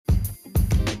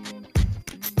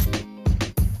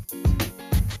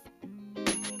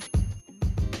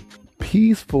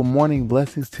Peaceful morning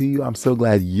blessings to you. I'm so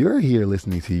glad you're here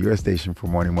listening to your station for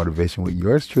morning motivation with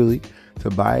yours truly,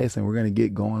 Tobias, and we're going to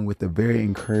get going with a very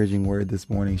encouraging word this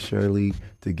morning, surely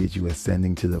to get you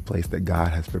ascending to the place that God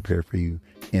has prepared for you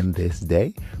in this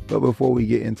day. But before we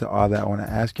get into all that, I want to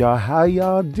ask y'all, how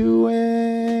y'all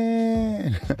doing?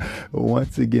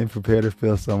 Once again, prepare to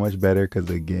feel so much better because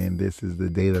again, this is the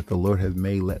day that the Lord has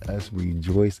made. Let us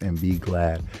rejoice and be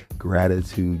glad.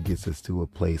 Gratitude gets us to a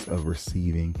place of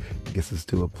receiving, gets us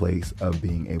to a place of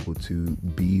being able to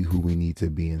be who we need to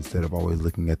be instead of always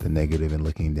looking at the negative and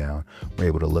looking down. We're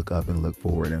able to look up and look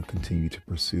forward and continue to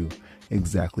pursue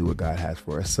exactly what God has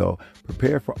for us. So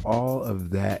prepare for all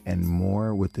of that and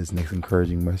more with this next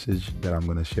encouraging message that I'm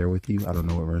going to share with you. I don't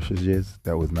know what message is.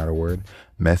 That was not a word.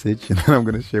 Message that I'm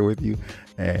going to share with you.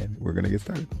 And we're going to get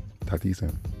started. Talk to you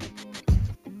soon.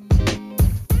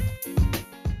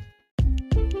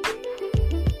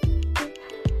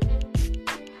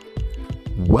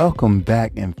 Welcome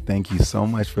back, and thank you so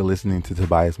much for listening to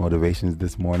Tobias Motivations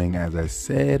this morning. As I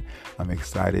said, I'm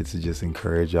excited to just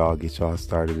encourage y'all, get y'all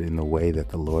started in the way that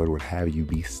the Lord would have you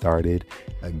be started.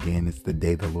 Again, it's the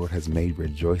day the Lord has made.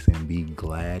 Rejoice and be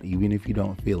glad, even if you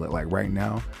don't feel it. Like right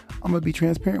now, I'm going to be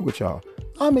transparent with y'all.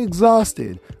 I'm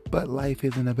exhausted, but life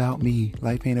isn't about me.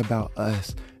 Life ain't about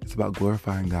us. It's about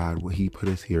glorifying God, what He put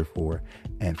us here for,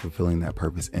 and fulfilling that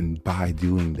purpose. And by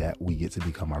doing that, we get to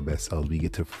become our best selves. We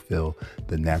get to fulfill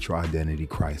the natural identity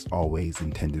Christ always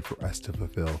intended for us to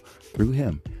fulfill through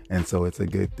Him. And so it's a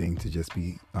good thing to just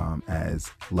be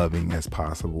as loving as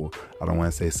possible. I don't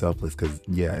want to say selfless because,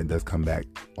 yeah, it does come back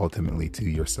ultimately to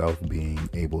yourself being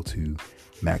able to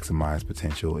maximize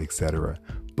potential, etc.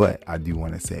 But I do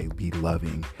want to say be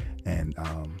loving and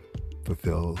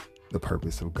fulfill the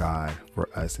purpose of God for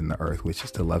us in the earth, which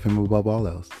is to love Him above all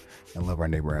else and love our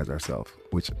neighbor as ourselves,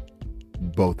 which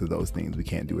both of those things we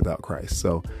can't do without Christ.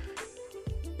 So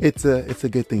it's a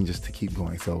good thing just to keep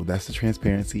going. So that's the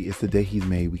transparency. It's the day He's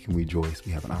made. We can rejoice.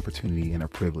 We have an opportunity and a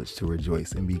privilege to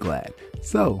rejoice and be glad.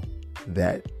 So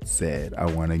that said, I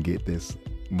want to get this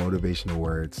motivational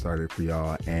word started for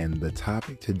y'all. And the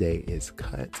topic today is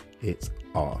cut it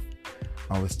off.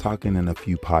 I was talking in a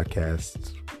few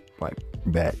podcasts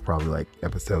back, probably like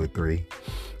episode 3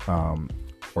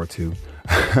 or 2.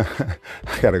 I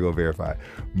gotta go verify,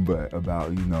 but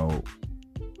about,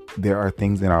 there are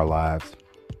things in our lives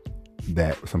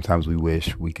that sometimes we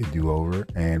wish we could do over.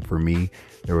 And for me,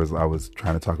 I was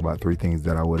trying to talk about 3 things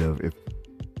that I would have, if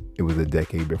it was a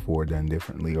decade before, done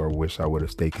differently, or wish I would have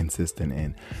stayed consistent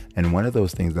in. And one of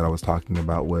those things that I was talking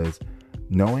about was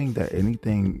knowing that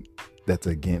anything that's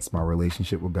against my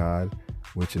relationship with God,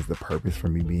 which is the purpose for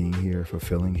me being here,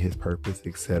 fulfilling His purpose,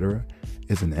 etc.,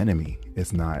 is an enemy.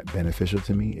 It's not beneficial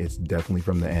to me. It's definitely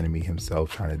from the enemy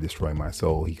himself trying to destroy my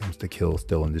soul. He comes to kill,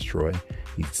 steal, and destroy.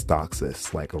 He stalks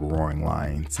us like a roaring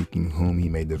lion, seeking whom he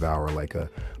may devour, like a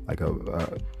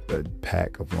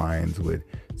pack of lions would.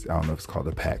 I don't know if it's called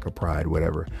a pack of pride,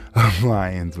 whatever.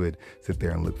 Lions would sit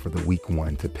there and look for the weak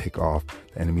one to pick off.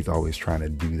 The enemy's always trying to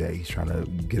do that. He's trying to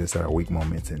get us at our weak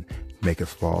moments and make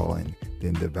us fall and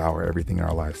then devour everything in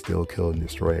our life, still kill and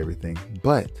destroy everything.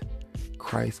 But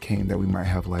Christ came that we might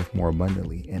have life more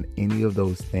abundantly. And any of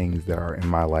those things that are in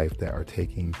my life that are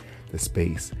taking the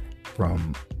space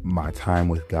from my time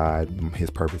with God,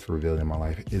 His purpose revealed in my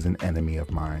life, is an enemy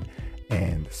of mine.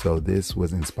 And so this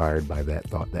was inspired by that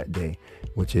thought that day,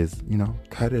 which is,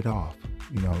 cut it off.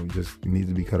 It needs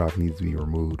to be cut off, needs to be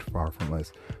removed far from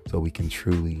us so we can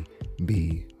truly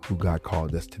be who God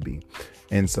called us to be.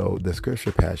 And so the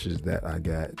scripture passage that I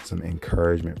got some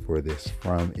encouragement for this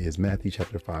from is Matthew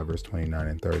chapter 5, verse 29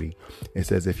 and 30. It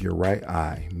says, if your right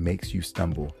eye makes you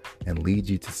stumble and leads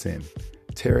you to sin,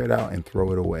 tear it out and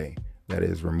throw it away. That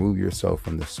is, remove yourself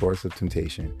from the source of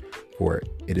temptation. For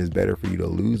it is better for you to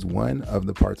lose one of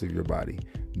the parts of your body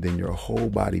than your whole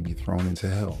body be thrown into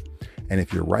hell. And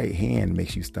if your right hand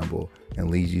makes you stumble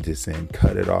and leads you to sin,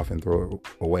 cut it off and throw it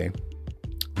away.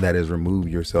 That is, remove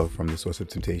yourself from the source of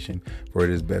temptation. For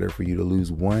it is better for you to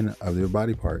lose one of your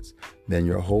body parts than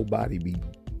your whole body be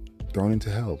thrown into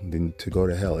hell, than to go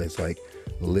to hell. It's like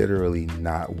literally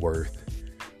not worth.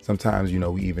 Sometimes,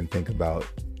 we even think about,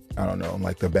 I don't know,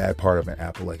 like the bad part of an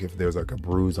apple, like if there's like a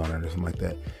bruise on it or something like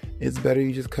that, it's better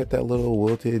you just cut that little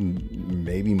wilted,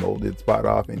 maybe molded spot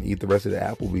off and eat the rest of the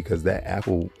apple, because that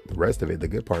apple, the rest of it, the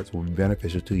good parts, will be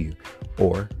beneficial to you.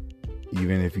 Or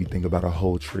even if you think about a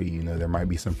whole tree, there might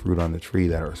be some fruit on the tree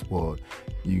that are spoiled.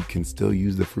 You can still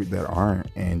use the fruit that aren't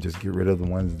and just get rid of the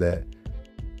ones that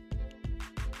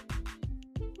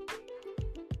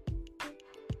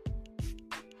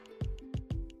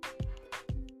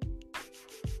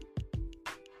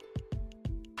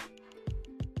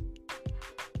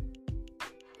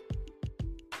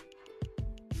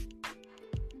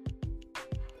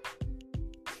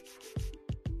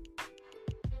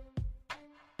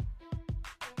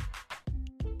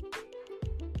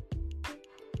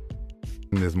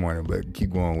this morning, but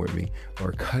keep going with me.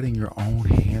 Or cutting your own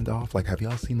hand off. Like, have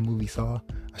y'all seen the movie Saw?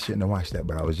 I shouldn't have watched that,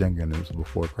 but I was younger and it was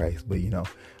before Christ. But I'm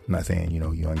not saying,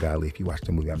 you ungodly if you watch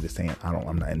the movie. I'm just saying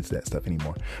I'm not into that stuff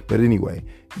anymore. But anyway,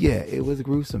 yeah, it was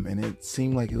gruesome, and it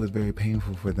seemed like it was very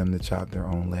painful for them to chop their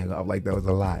own leg off. Like, that was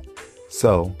a lot.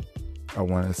 So I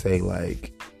want to say,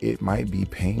 like, it might be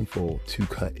painful to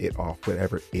cut it off,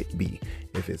 whatever it be,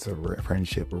 if it's a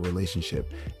friendship or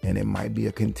relationship. And it might be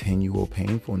a continual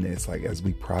painfulness, like, as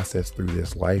we process through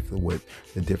this life, with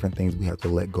the different things we have to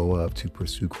let go of to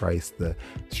pursue Christ, the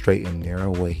straight and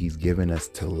narrow way he's given us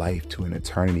to life, to an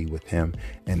eternity with him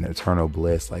and eternal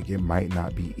bliss. Like, it might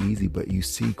not be easy, but you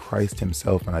see Christ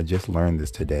himself. And I just learned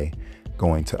this today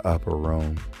going to Upper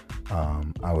Room.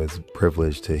 I was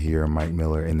privileged to hear Mike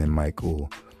Miller and then Michael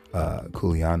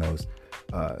Koulianos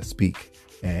speak,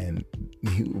 and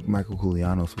Michael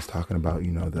Koulianos was talking about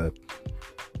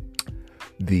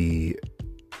the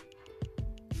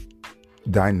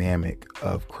dynamic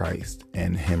of Christ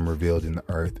and him revealed in the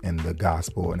earth and the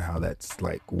gospel, and how that's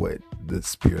like what the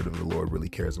Spirit of the Lord really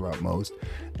cares about most,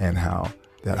 and how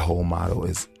that whole model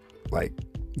is like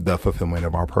the fulfillment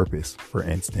of our purpose. For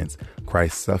instance,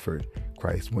 Christ suffered,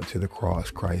 Christ went to the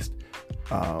cross, Christ,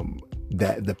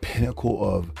 that the pinnacle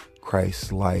of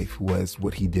Christ's life was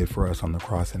what he did for us on the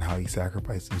cross, and how he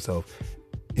sacrificed himself,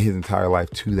 his entire life,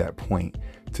 to that point,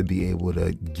 to be able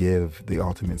to give the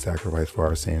ultimate sacrifice for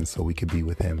our sins so we could be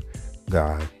with him,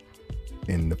 God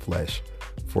in the flesh,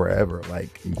 forever,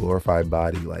 like glorified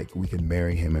body, like we could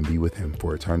marry him and be with him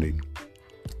for eternity.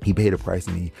 He paid a price,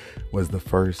 and he was the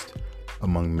first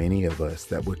among many of us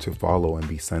that were to follow and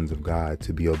be sons of God,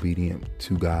 to be obedient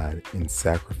to God in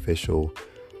sacrificial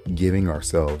giving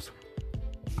ourselves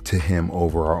to him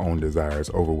over our own desires,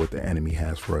 over what the enemy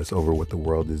has for us, over what the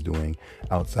world is doing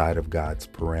outside of God's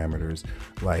parameters.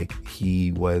 Like,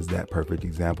 he was that perfect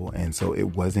example. And so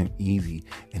it wasn't easy,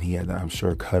 and he had to, I'm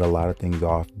sure, cut a lot of things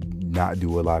off, not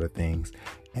do a lot of things,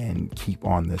 and keep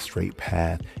on the straight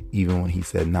path. Even when he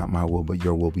said, not my will, but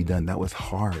your will be done. That was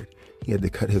hard. He had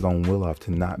to cut his own will off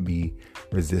to not be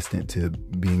resistant to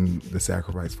being the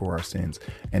sacrifice for our sins.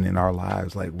 And in our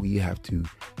lives, like, we have to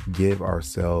give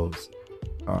ourselves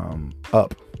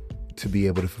up to be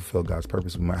able to fulfill God's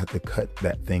purpose. We might have to cut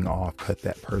that thing off, cut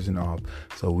that person off,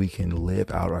 so we can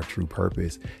live out our true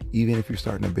purpose. Even if you're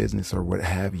starting a business or what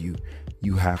have you,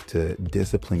 you have to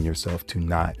discipline yourself to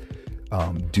not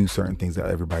do certain things that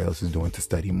everybody else is doing, to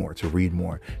study more, to read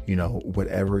more,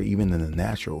 whatever, even in the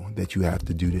natural that you have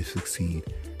to do to succeed.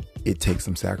 It takes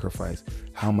some sacrifice.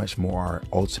 How much more our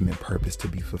ultimate purpose to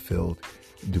be fulfilled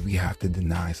do we have to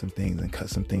deny some things and cut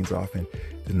some things off and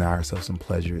deny ourselves some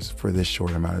pleasures for this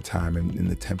short amount of time and in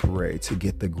the temporary to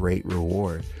get the great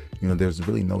reward? There's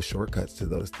really no shortcuts to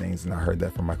those things. And I heard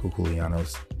that from Michael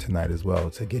Koulianos tonight as well,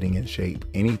 to getting in shape.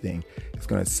 Anything, it's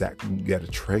going to you got to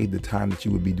trade the time that you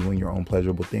would be doing your own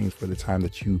pleasurable things for the time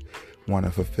that you want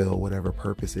to fulfill whatever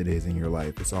purpose it is in your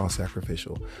life. It's all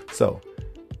sacrificial. So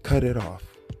cut it off.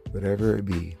 Whatever it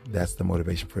be, that's the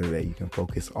motivation for today. You can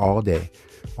focus all day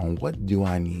on, what do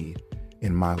I need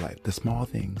in my life? The small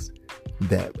things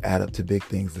that add up to big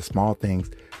things, the small things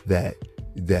that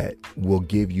will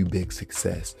give you big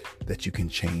success that you can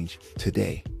change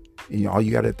today. All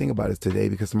you got to think about is today,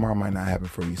 because tomorrow might not happen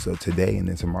for you. So today, and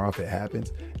then tomorrow, if it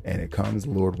happens and it comes,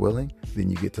 Lord willing, then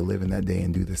you get to live in that day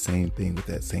and do the same thing with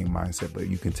that same mindset. But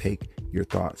you can take your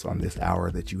thoughts on this hour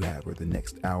that you have, or the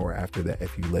next hour after that,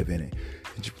 if you live in it,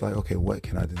 and you're like, okay, what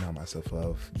can I deny myself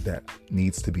of that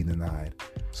needs to be denied,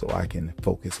 so I can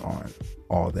focus on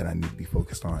all that I need to be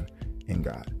focused on in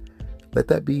God. Let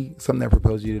that be something that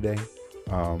propels you today.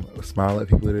 Smile at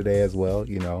people today as well.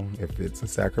 If it's a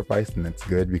sacrifice, then that's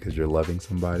good, because you're loving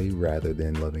somebody rather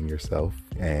than loving yourself,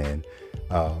 and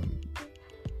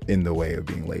in the way of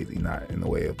being lazy, not in the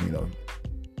way of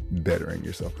bettering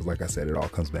yourself, because like I said, it all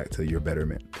comes back to your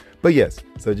betterment. But yes,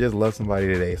 so just love somebody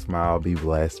today, smile, be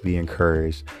blessed, be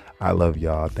encouraged. I love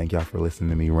y'all. Thank y'all for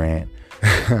listening to me rant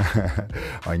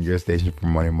on your station for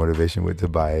Morning Motivation with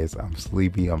Tobias. I'm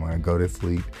sleepy. I'm going to go to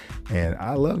sleep. And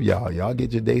I love y'all. Y'all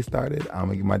get your day started. I'm going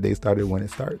to get my day started when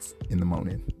it starts in the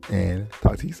morning. And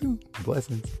talk to you soon.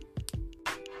 Blessings.